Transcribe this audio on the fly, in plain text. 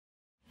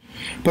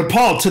But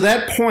Paul, to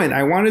that point,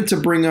 I wanted to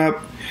bring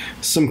up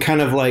some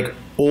kind of like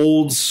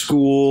old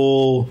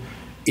school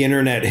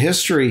internet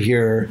history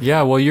here.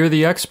 Yeah, well, you're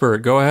the expert.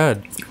 Go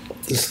ahead.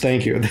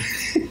 Thank you.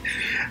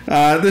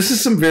 This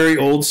is some very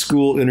old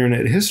school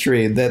internet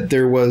history that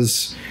there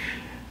was.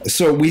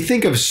 So we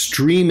think of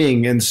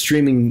streaming and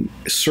streaming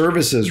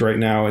services right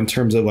now in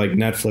terms of like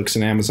Netflix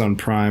and Amazon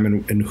Prime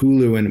and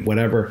Hulu and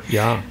whatever.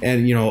 Yeah.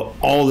 And, you know,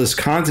 all this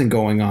content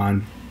going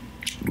on.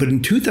 But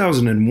in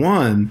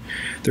 2001,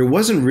 there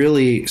wasn't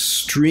really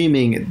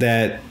streaming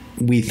that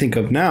we think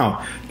of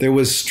now. There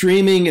was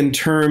streaming in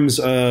terms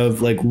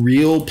of like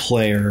Real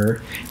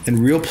Player, and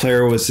Real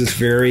Player was this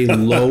very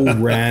low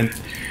rent.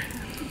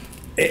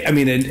 I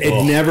mean,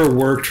 it never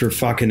worked for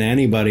fucking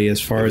anybody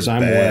as far as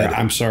I'm aware.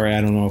 I'm sorry,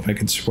 I don't know if I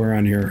can swear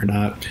on here or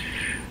not.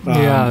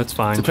 Yeah, that's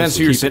fine. Depends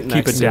who you're sitting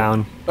next to. Keep it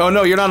down. Oh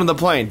no, you're not on the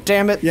plane.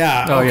 Damn it.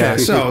 Yeah. Oh, okay.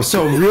 yeah.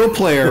 So Real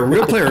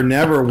Player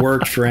never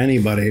worked for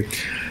anybody.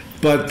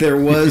 But there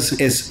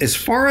was, as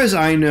far as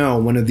I know,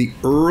 one of the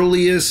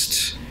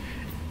earliest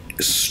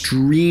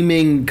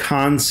streaming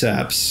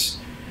concepts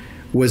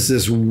was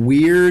this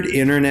weird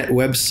internet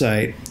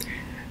website.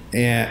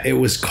 And it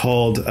was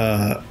called,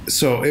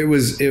 it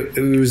was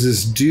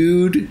this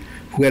dude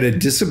who had a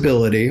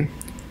disability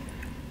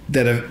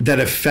that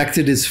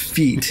affected his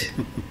feet.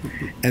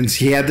 And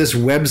he had this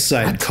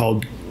website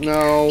called...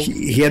 No.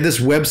 He had this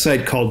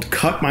website called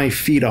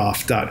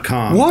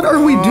cutmyfeetoff.com. What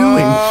are we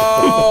doing?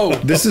 Oh!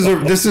 This is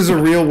a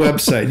real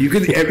website. You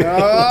could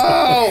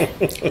No!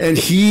 And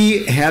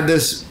he had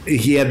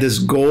this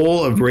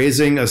goal of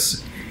raising a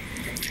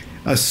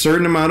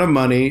certain amount of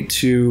money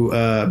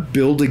to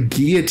build a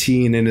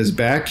guillotine in his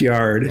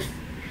backyard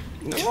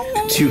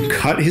to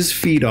cut his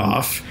feet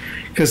off,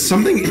 because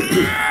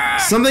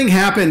something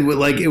happened with,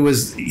 like,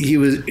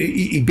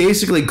 he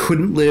basically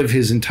couldn't live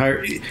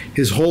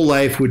his whole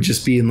life would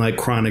just be in like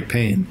chronic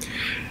pain.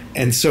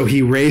 And so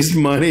he raised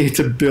money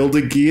to build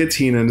a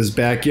guillotine in his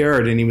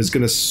backyard, and he was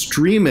going to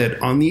stream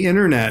it on the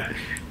internet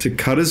to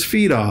cut his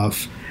feet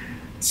off.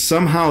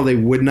 Somehow they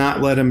would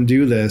not let him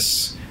do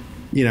this,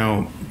 you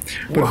know.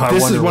 But well,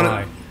 this is one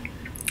why.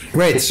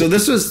 Right. So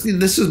this was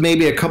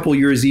maybe a couple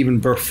years even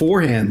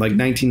beforehand, like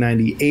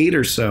 1998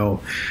 or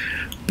so.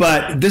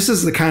 But this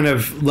is the kind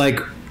of like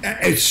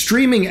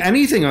streaming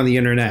anything on the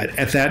internet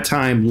at that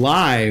time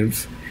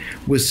live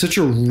was such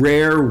a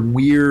rare,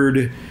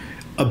 weird,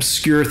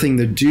 obscure thing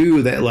to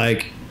do that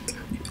like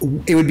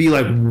it would be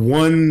like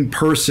one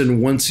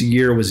person once a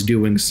year was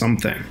doing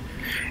something.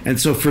 And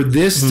so for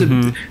this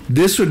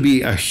this would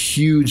be a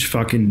huge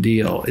fucking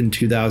deal in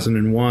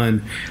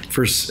 2001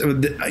 for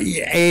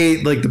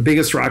A, like the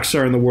biggest rock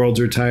star in the world's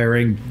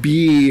retiring,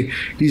 B,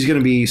 he's going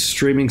to be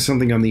streaming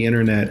something on the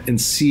internet, and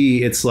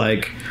C, it's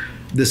like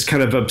this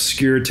kind of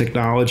obscure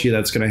technology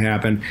that's going to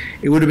happen.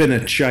 It would have been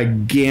a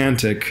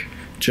gigantic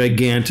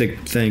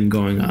thing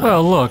going on.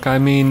 Well, look, I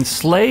mean,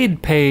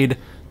 Slade paid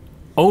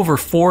over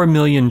 $4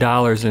 million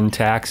in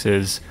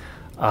taxes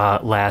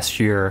last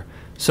year.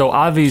 So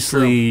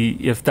obviously,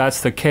 if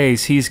that's the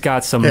case, he's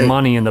got some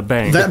money in the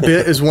bank. That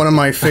bit is one of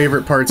my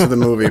favorite parts of the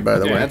movie, by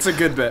the way. That's a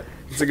good bit.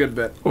 It's a good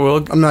bit.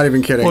 Well, I'm not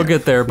even kidding. We'll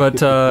get there, but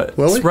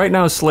right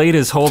now Slade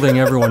is holding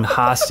everyone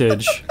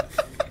hostage